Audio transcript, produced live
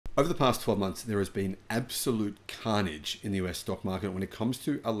Over the past 12 months, there has been absolute carnage in the US stock market when it comes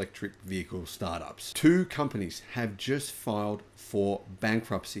to electric vehicle startups. Two companies have just filed for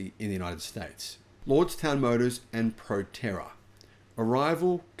bankruptcy in the United States. Lordstown Motors and Proterra.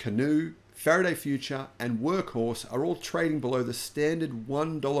 Arrival, Canoe, Faraday Future, and Workhorse are all trading below the standard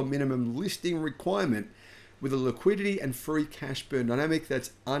 $1 minimum listing requirement, with a liquidity and free cash burn dynamic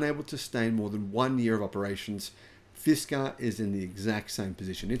that's unable to sustain more than 1 year of operations. Fisker is in the exact same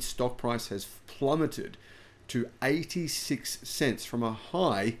position. Its stock price has plummeted to 86 cents from a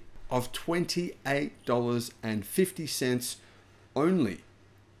high of $28.50 only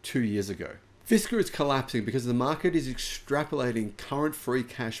 2 years ago. Fisker is collapsing because the market is extrapolating current free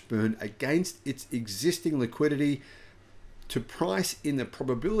cash burn against its existing liquidity to price in the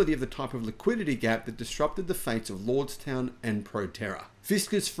probability of the type of liquidity gap that disrupted the fates of Lordstown and Proterra.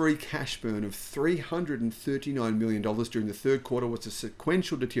 Fisker's free cash burn of $339 million during the third quarter was a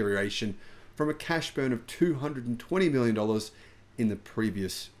sequential deterioration from a cash burn of $220 million in the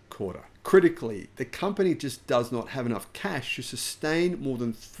previous quarter. Critically, the company just does not have enough cash to sustain more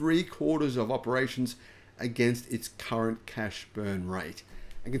than 3/4 of operations against its current cash burn rate.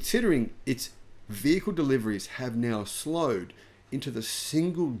 And considering its vehicle deliveries have now slowed into the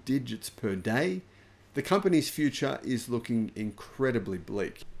single digits per day, the company's future is looking incredibly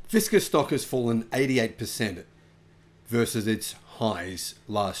bleak. Fisker stock has fallen 88% versus its highs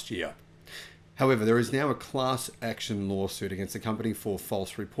last year. However, there is now a class action lawsuit against the company for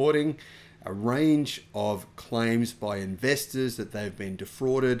false reporting, a range of claims by investors that they've been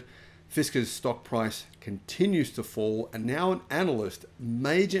defrauded. Fisker's stock price continues to fall, and now an analyst,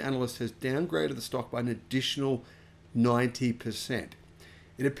 major analyst, has downgraded the stock by an additional 90%.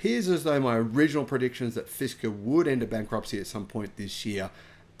 It appears as though my original predictions that Fisker would enter bankruptcy at some point this year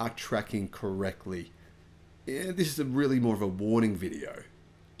are tracking correctly. This is really more of a warning video.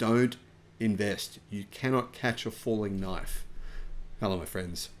 Don't invest. You cannot catch a falling knife. Hello, my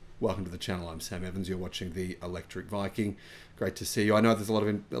friends. Welcome to the channel. I'm Sam Evans. You're watching the Electric Viking. Great to see you. I know there's a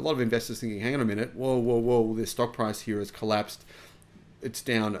lot of investors thinking, hang on a minute, whoa, this stock price here has collapsed. It's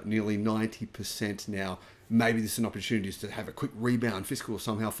down nearly 90% now. Maybe this is an opportunity to have a quick rebound. Fisker will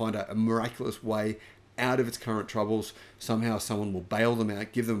somehow find a miraculous way out of its current troubles. Somehow someone will bail them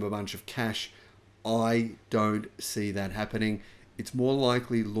out, give them a bunch of cash. I don't see that happening. It's more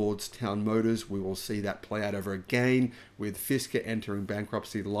likely Lordstown Motors. We will see that play out over again, with Fisker entering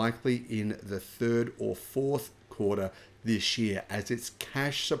bankruptcy likely in the third or fourth quarter this year as its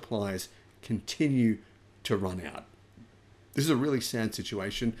cash supplies continue to run out. This is a really sad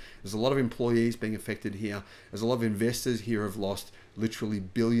situation. There's a lot of employees being affected here. There's a lot of investors here have lost literally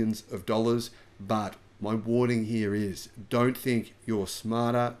billions of dollars. But my warning here is, don't think you're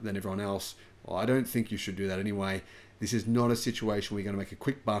smarter than everyone else. Well, I don't think you should do that anyway. This is not a situation where you're going to make a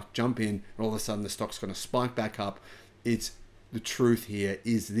quick buck, jump in, and all of a sudden the stock's going to spike back up. It's the truth here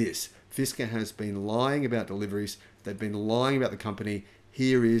is this. Fisker has been lying about deliveries. They've been lying about the company.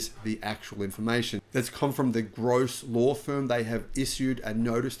 Here is the actual information that's come from the Gross law firm. They have issued a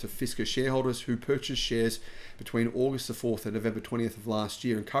notice to Fisker shareholders who purchased shares between August the 4th and November 20th of last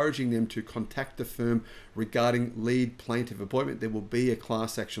year, encouraging them to contact the firm regarding lead plaintiff appointment. There will be a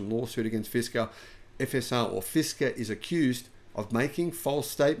class action lawsuit against Fisker. FSR, or Fisker, is accused of making false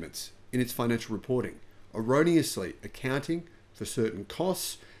statements in its financial reporting, erroneously accounting for certain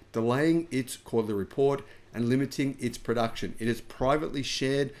costs, delaying its quarterly report, and limiting its production. It has privately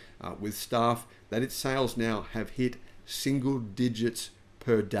shared with staff that its sales now have hit single digits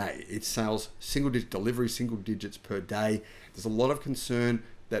per day. Its sales, delivery single digits per day. There's a lot of concern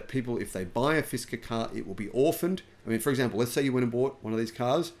that people, if they buy a Fisker car, it will be orphaned. I mean, for example, let's say you went and bought one of these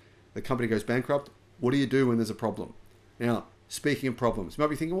cars, the company goes bankrupt. What do you do when there's a problem? Now, speaking of problems, you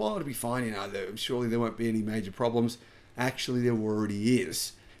might be thinking, well, it'll be fine, surely there won't be any major problems. Actually, there already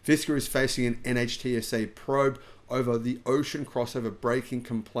is. Fisker is facing an NHTSA probe over the ocean crossover braking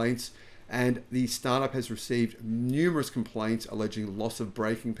complaints, and the startup has received numerous complaints alleging loss of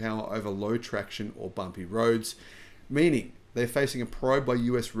braking power over low traction or bumpy roads, meaning they're facing a probe by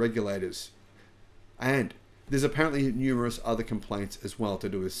US regulators. And there's apparently numerous other complaints as well to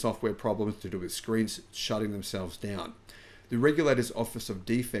do with software problems, to do with screens shutting themselves down. The regulator's Office of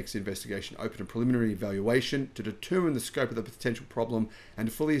Defects Investigation opened a preliminary evaluation to determine the scope of the potential problem and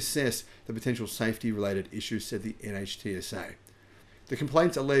to fully assess the potential safety-related issues, said the NHTSA. The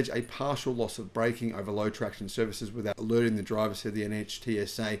complaints allege a partial loss of braking over low traction surfaces without alerting the driver, said the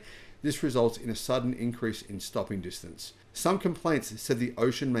NHTSA. This results in a sudden increase in stopping distance. Some complaints said the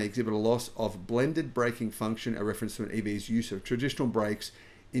Ocean may exhibit a loss of blended braking function, a reference to an EV's use of traditional brakes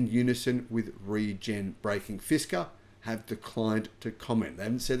in unison with regen braking. Fisker have declined to comment. They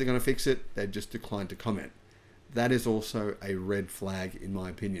haven't said they're going to fix it, they've just declined to comment. That is also a red flag in my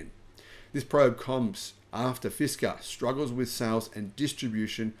opinion. This probe comes after Fisker struggles with sales and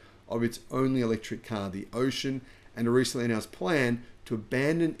distribution of its only electric car, the Ocean, and a recently announced plan to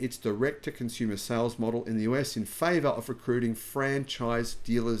abandon its direct-to-consumer sales model in the US in favor of recruiting franchise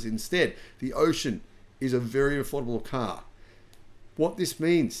dealers instead. The Ocean is a very affordable car. What this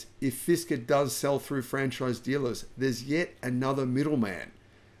means, if Fisker does sell through franchise dealers, there's yet another middleman.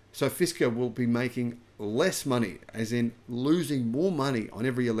 So Fisker will be making less money, as in losing more money on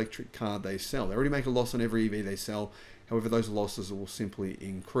every electric car they sell. They already make a loss on every EV they sell. However, those losses will simply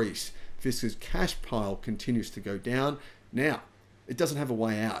increase. Fisker's cash pile continues to go down. Now, it doesn't have a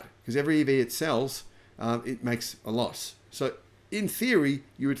way out because every EV it sells, it makes a loss. So in theory,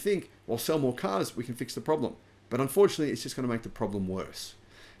 you would think, well, sell more cars, we can fix the problem. But unfortunately, it's just going to make the problem worse.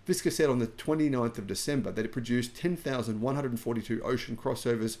 Fisker said on the 29th of December that it produced 10,142 Ocean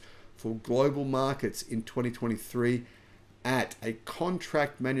crossovers for global markets in 2023 at a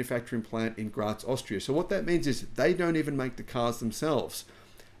contract manufacturing plant in Graz, Austria. So what that means is they don't even make the cars themselves.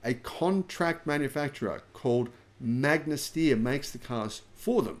 A contract manufacturer called Magna-Steyr makes the cars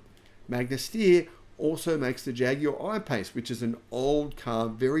for them. Magna-Steyr also makes the Jaguar I-Pace, which is an old car,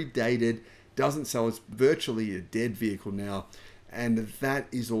 very dated, doesn't sell. It's virtually a dead vehicle now. And that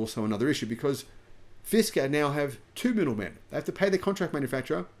is also another issue because Fisker now have two middlemen. They have to pay the contract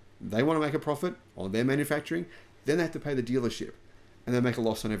manufacturer. They want to make a profit on their manufacturing. Then they have to pay the dealership. And they make a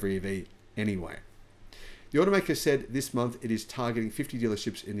loss on every EV anyway. The automaker said this month it is targeting 50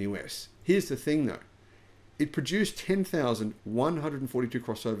 dealerships in the US. Here's the thing though. It produced 10,142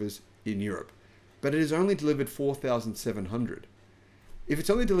 crossovers in Europe, but it has only delivered 4,700. If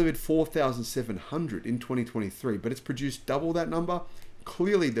it's only delivered 4,700 in 2023, but it's produced double that number,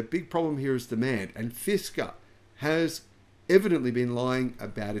 clearly the big problem here is demand. And Fisker has evidently been lying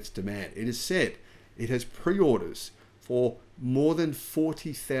about its demand. It has said it has pre-orders for more than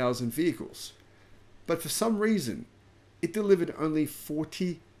 40,000 vehicles. But for some reason, it delivered only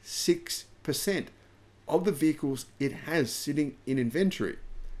 46% of the vehicles it has sitting in inventory.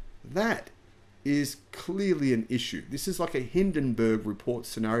 That is clearly an issue. This is like a Hindenburg report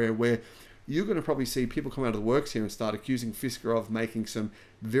scenario where you're going to probably see people come out of the works here and start accusing Fisker of making some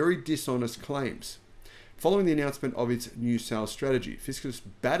very dishonest claims. Following the announcement of its new sales strategy, Fisker's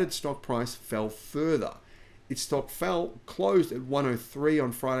battered stock price fell further. Its stock closed at 103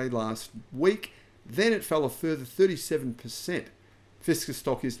 on Friday last week. Then it fell a further 37%. Fisker's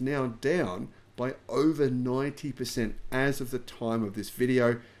stock is now down by over 90% as of the time of this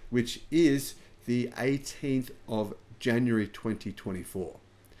video, which is the 18th of January 2024.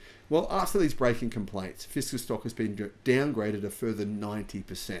 Well, after these breaking complaints, Fisker's stock has been downgraded a further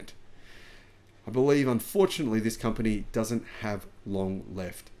 90%. I believe, unfortunately, this company doesn't have long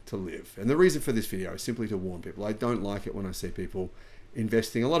left to live. And the reason for this video is simply to warn people. I don't like it when I see people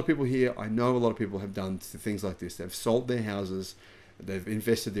investing. A lot of people here, I know a lot of people have done things like this. They've sold their houses, they've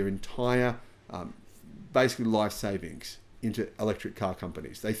invested their entire, basically life savings into electric car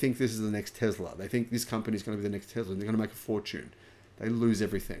companies. They think this is the next Tesla. They think this company is going to be the next Tesla. They're going to make a fortune. They lose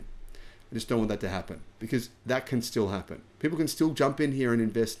everything. I just don't want that to happen because that can still happen. People can still jump in here and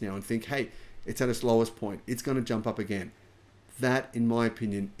invest now and think, hey, it's at its lowest point. It's going to jump up again. That, in my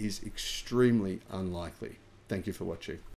opinion, is extremely unlikely. Thank you for watching.